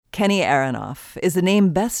Kenny Aronoff is a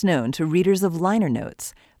name best known to readers of liner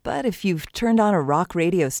notes, but if you've turned on a rock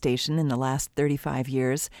radio station in the last 35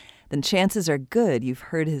 years, then chances are good you've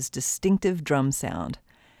heard his distinctive drum sound.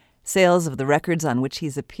 Sales of the records on which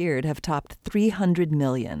he's appeared have topped 300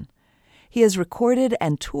 million. He has recorded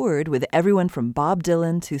and toured with everyone from Bob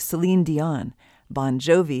Dylan to Celine Dion, Bon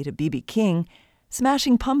Jovi to B.B. King,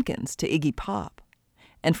 Smashing Pumpkins to Iggy Pop.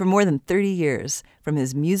 And for more than 30 years, from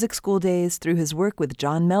his music school days through his work with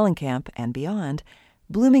John Mellencamp and beyond,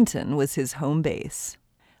 Bloomington was his home base.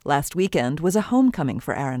 Last weekend was a homecoming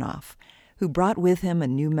for Aronoff, who brought with him a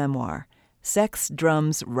new memoir, Sex,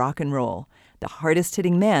 Drums, Rock and Roll, the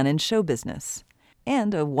hardest-hitting man in show business,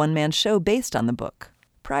 and a one-man show based on the book.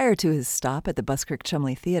 Prior to his stop at the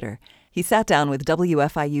Buskirk-Chumley Theater, he sat down with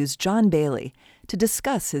WFIU's John Bailey to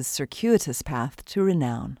discuss his circuitous path to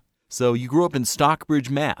renown. So you grew up in Stockbridge,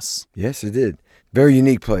 Mass. Yes, I did. Very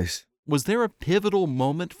unique place. Was there a pivotal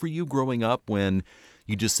moment for you growing up when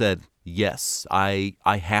you just said, yes, I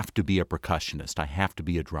have to be a percussionist, I have to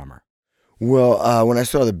be a drummer? Well, when I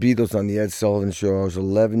saw the Beatles on the Ed Sullivan Show, I was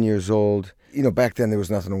 11 years old. You know, back then there was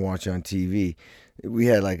nothing to watch on TV. We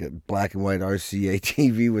had like a black and white RCA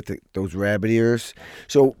TV with those rabbit ears.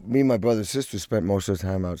 So me and my brother and sister spent most of the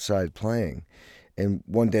time outside playing. And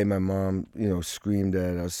one day my mom, screamed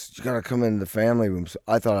at us, "You got to come into the family room." So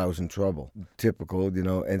I thought I was in trouble. Typical,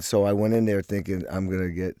 And so I went in there thinking I'm going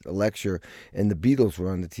to get a lecture. And the Beatles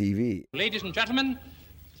were on the TV. Ladies and gentlemen,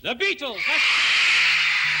 the Beatles.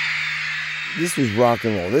 This was rock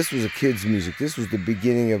and roll. This was a kid's music. This was the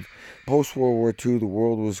beginning of post-World War II. The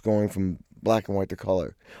world was going from black and white to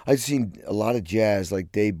color. I'd seen a lot of jazz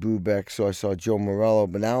like Dave Brubeck, so I saw Joe Morello,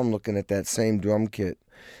 but now I'm looking at that same drum kit,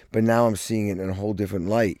 but now I'm seeing it in a whole different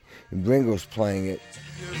light. And Ringo's playing it.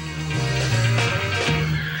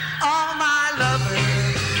 All my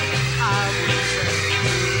loving, I will say.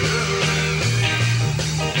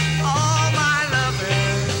 All my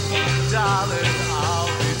loving, darling, I'll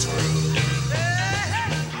be true.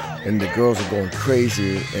 And the girls are going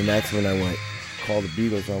crazy, and that's when I went, call the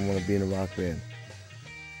Beatles, I want to be in a rock band.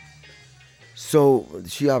 So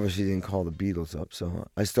she obviously didn't call the Beatles up, so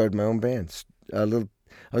I started my own band. I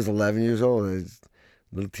was 11 years old. I was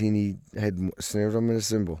a little teeny, had a snare drum and a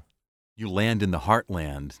cymbal. You land in the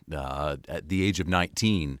heartland at the age of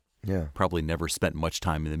 19. Yeah. Probably never spent much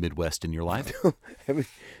time in the Midwest in your life.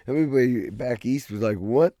 Everybody back east was like,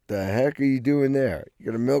 what the heck are you doing there? You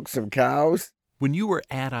gonna milk some cows? When you were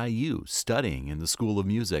at IU studying in the School of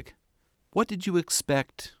Music, what did you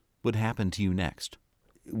expect would happen to you next?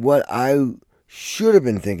 What I should have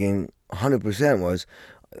been thinking 100% was,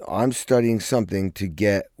 I'm studying something to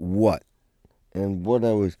get what? And what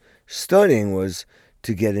I was studying was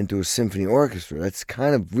to get into a symphony orchestra. That's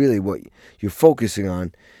kind of really what you're focusing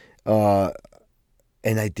on.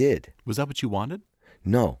 And I did. Was that what you wanted?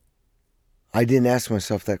 No. I didn't ask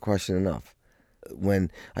myself that question enough. When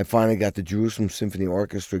I finally got the Jerusalem Symphony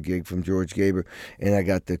Orchestra gig from George Gaber, and I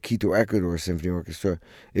got the Quito Ecuador Symphony Orchestra,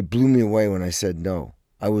 it blew me away when I said no.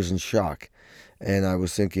 I was in shock. And I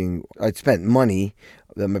was thinking, I'd spent money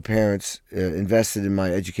that my parents invested in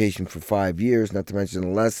my education for 5 years, not to mention the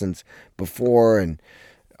lessons before, and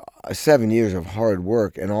 7 years of hard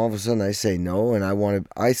work. And all of a sudden I say no, and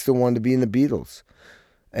I still wanted to be in the Beatles.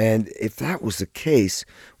 And if that was the case,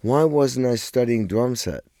 why wasn't I studying drum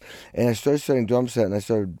set? And I started studying drum set, and I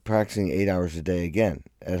started practicing 8 hours a day again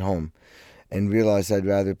at home, and realized I'd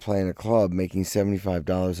rather play in a club making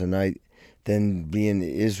 $75 a night than be in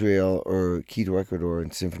Israel or Quito, Ecuador, in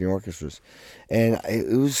symphony orchestras. And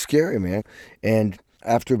it was scary, man. And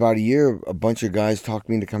after about a year, a bunch of guys talked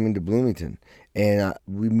me into coming to Bloomington. And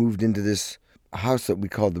we moved into this house that we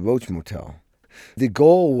called the Roach Motel. The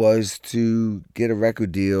goal was to get a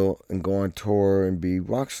record deal and go on tour and be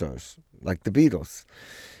rock stars, like the Beatles.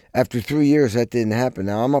 After 3 years, that didn't happen.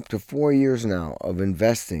 Now I'm up to 4 years now of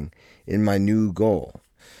investing in my new goal.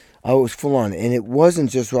 I was full on, and it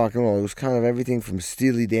wasn't just rock and roll. It was kind of everything from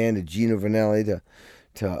Steely Dan to Gino Vanelli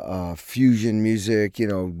to fusion music,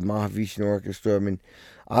 Mahavishnu Orchestra. I mean,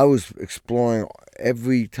 I was exploring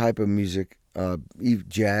every type of music,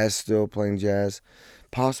 jazz, still playing jazz,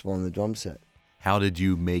 possible on the drum set. How did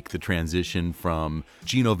you make the transition from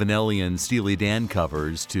Gino Vanelli and Steely Dan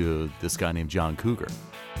covers to this guy named John Cougar?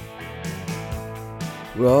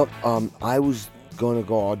 Well, I was going to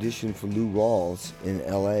go audition for Lou Rawls in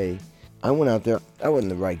L.A. I went out there. That wasn't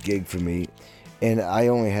the right gig for me, and I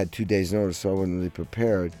only had 2 days' notice, so I wasn't really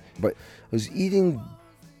prepared. But I was eating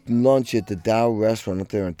lunch at the Dow restaurant up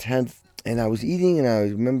there on 10th, and I was eating, and I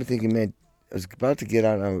remember thinking, man, I was about to get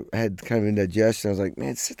out, and I had kind of indigestion. I was like,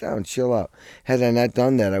 man, sit down and chill out. Had I not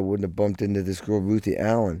done that, I wouldn't have bumped into this girl, Ruthie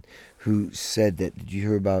Allen, who said that, did you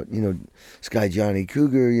hear about, this guy Johnny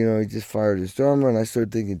Cougar, he just fired his drummer. And I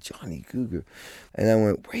started thinking, Johnny Cougar. And I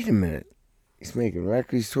went, wait a minute. He's making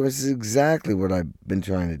records. This is exactly what I've been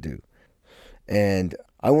trying to do. And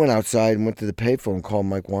I went outside and went to the payphone, called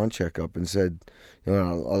Mike Wanchek up and said,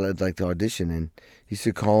 I'd like to audition. And he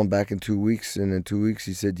said, call him back in 2 weeks. And in 2 weeks,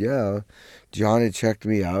 he said, yeah, John had checked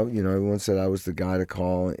me out. Everyone said I was the guy to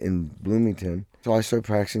call in Bloomington. So I started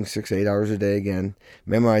practicing 6-8 hours a day again,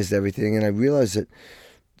 memorized everything. And I realized that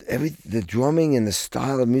the drumming and the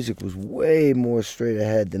style of music was way more straight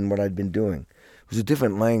ahead than what I'd been doing. It was a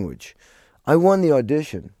different language. I won the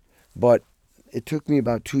audition, but it took me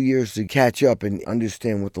about 2 years to catch up and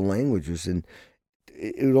understand what the language was. And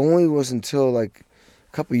it only was until like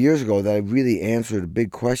a couple of years ago that I really answered a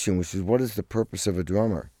big question, which is, what is the purpose of a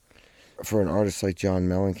drummer for an artist like John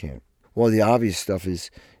Mellencamp? Well, the obvious stuff is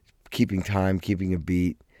keeping time, keeping a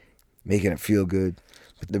beat, making it feel good.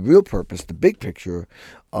 But the real purpose, the big picture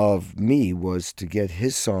of me, was to get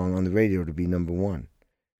his song on the radio to be number one.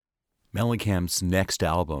 Mellencamp's next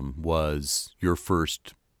album was your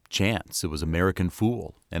first chance. It was American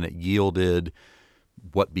Fool, and it yielded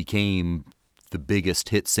what became the biggest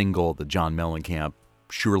hit single that John Mellencamp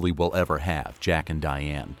surely will ever have, Jack and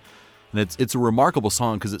Diane. And it's a remarkable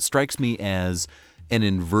song because it strikes me as an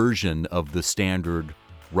inversion of the standard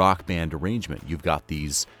rock band arrangement. You've got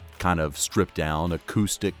these kind of stripped down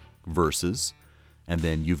acoustic verses, and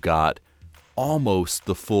then you've got almost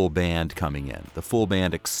the full band coming in. The full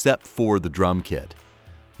band except for the drum kit.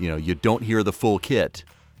 You don't hear the full kit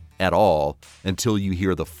at all until you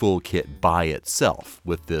hear the full kit by itself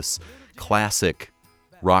with this classic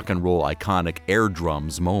rock and roll iconic air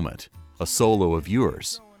drums moment, a solo of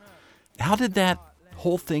yours. How did that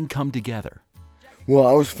whole thing come together? Well,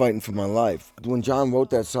 I was fighting for my life. When John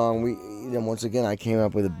wrote that song, once again, I came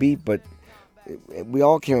up with a beat, but we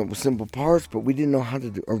all came up with simple parts, but we didn't know how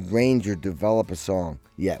to arrange or develop a song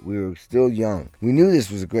yet. We were still young. We knew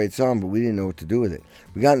this was a great song, but we didn't know what to do with it.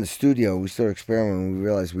 We got in the studio, we started experimenting, and we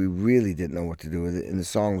realized we really didn't know what to do with it, and the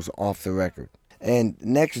song was off the record. And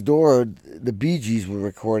next door, the Bee Gees were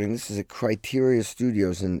recording. This is at Criteria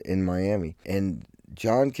Studios in Miami. And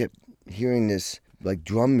John kept hearing this like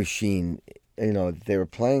drum machine, that they were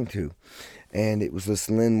playing to. And it was this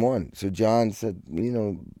Linn 1. So John said,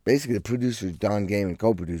 basically the producer, Don Gayman,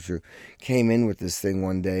 co-producer, came in with this thing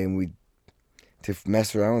one day and to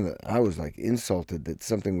mess around with it. I was like insulted that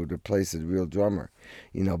something would replace a real drummer.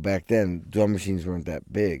 Back then, drum machines weren't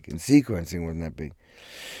that big and sequencing wasn't that big.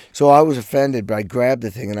 So I was offended, but I grabbed the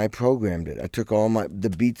thing and I programmed it. I took all the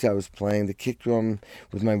beats I was playing. The kick drum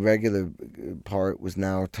with my regular part was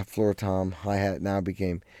now floor tom. Hi-hat now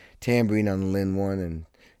became tambourine on the Linn 1 and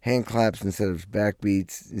hand claps instead of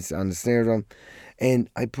backbeats on the snare drum. And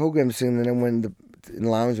I programmed this thing, and then I went in the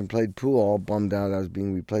lounge and played pool, all bummed out I was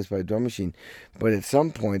being replaced by a drum machine. But at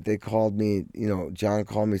some point, they called me, John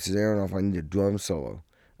called me and says, Aronoff, I need a drum solo.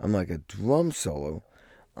 I'm like, a drum solo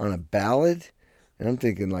on a ballad? And I'm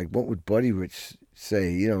thinking, like, what would Buddy Rich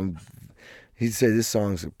say? He'd say, this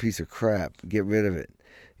song's a piece of crap. Get rid of it.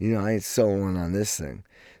 I ain't soloing on this thing.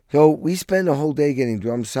 So we spent a whole day getting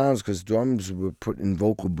drum sounds because drums were put in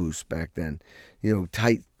vocal booths back then.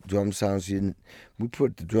 Tight drum sounds. We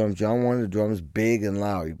put the drums. John wanted the drums big and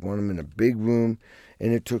loud. He wanted them in a big room.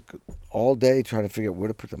 And it took all day trying to figure out where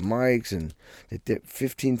to put the mics. And they did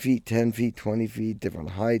 15 feet, 10 feet, 20 feet,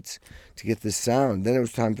 different heights to get this sound. Then it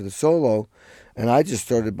was time for the solo. And I just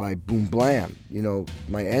started by boom blam,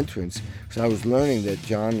 my entrance. So I was learning that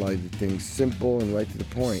John liked things simple and right to the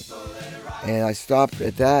point. And I stopped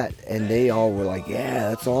at that, and they all were like, yeah,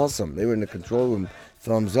 that's awesome. They were in the control room,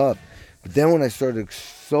 thumbs up. But then when I started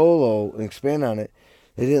solo and expand on it,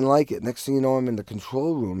 they didn't like it. Next thing you know, I'm in the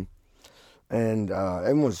control room, and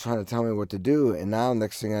everyone's trying to tell me what to do. And now,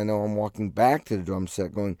 next thing I know, I'm walking back to the drum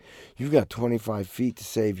set going, you've got 25 feet to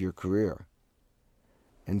save your career.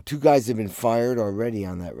 And 2 guys have been fired already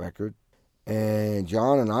on that record. And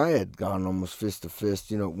John and I had gone almost fist to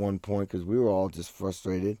fist, at one point, because we were all just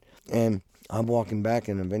frustrated. And I'm walking back,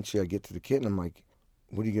 and eventually I get to the kit, and I'm like,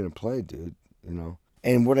 what are you going to play, dude?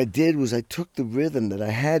 And what I did was I took the rhythm that I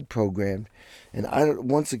had programmed, and I don't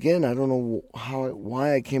know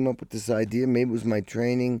why I came up with this idea. Maybe it was my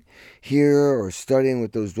training here or studying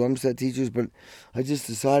with those drum set teachers, but I just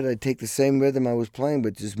decided I'd take the same rhythm I was playing,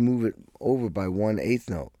 but just move it over by 1/8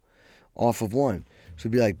 note off of 1. So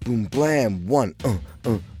it'd be like boom, blam, 1,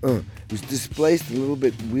 It was displaced a little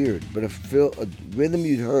bit weird, but a rhythm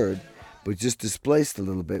you'd heard, but just displaced a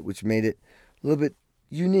little bit, which made it a little bit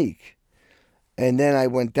unique. And then I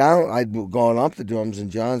went down. I'd gone up the drums, and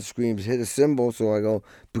John screams, hit a cymbal. So I go,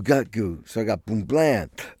 bugat-goo. So I got boom blam,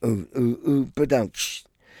 ooh, ooh, ooh, ba-dum, shh.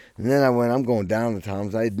 And then I'm going down the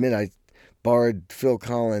toms. I admit I borrowed Phil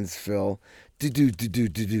Collins' fill,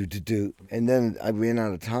 do-do-do-do-do-do-do. And then I ran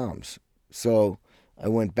out of toms. So I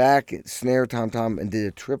went back, snare, tom-tom, and did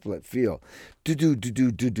a triplet feel.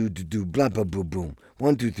 Do-do-do-do-do-do-do-do, blah, blah, boom, boom.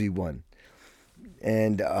 1, 2, 3, 1.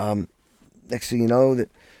 And next thing you know,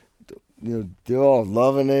 they're all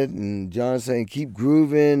loving it, and John's saying, keep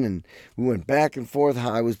grooving, and we went back and forth.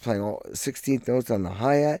 I was playing all 16th notes on the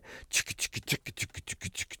hi-hat,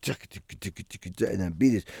 and then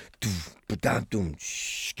beat is,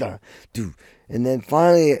 and then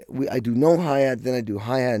finally, I do no hi-hat, then I do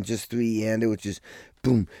hi-hat and just 3-ender, which is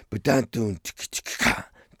boom, doom,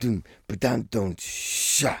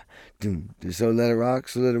 sha, doom. So let it rock,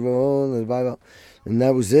 so let it roll, let it vibe out. And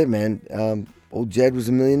that was it, man. Old Jed was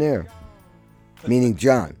a millionaire. Meaning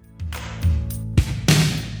John.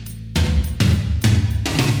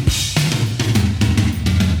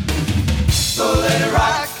 So let it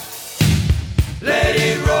rock, let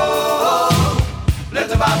it roll, let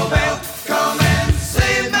the Bible bell come and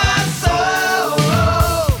save my soul.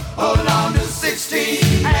 Hold on to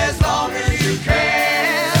 16 as long as you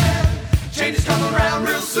can. Change is coming around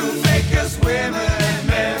real soon, make us women and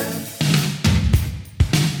men.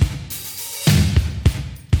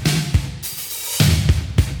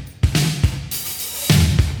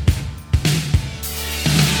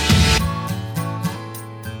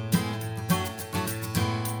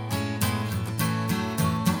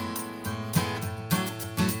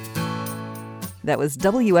 That was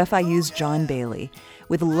WFIU's John Bailey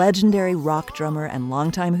with legendary rock drummer and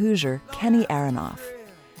longtime Hoosier Kenny Aronoff.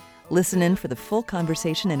 Listen in for the full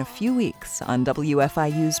conversation in a few weeks on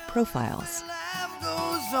WFIU's Profiles. Life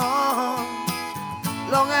goes on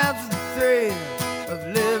long after the thrill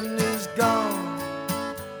of living is gone.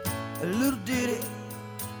 A little ditty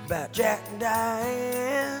about Jack and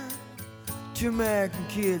Diane. Two American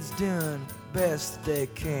kids doing the best they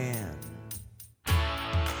can.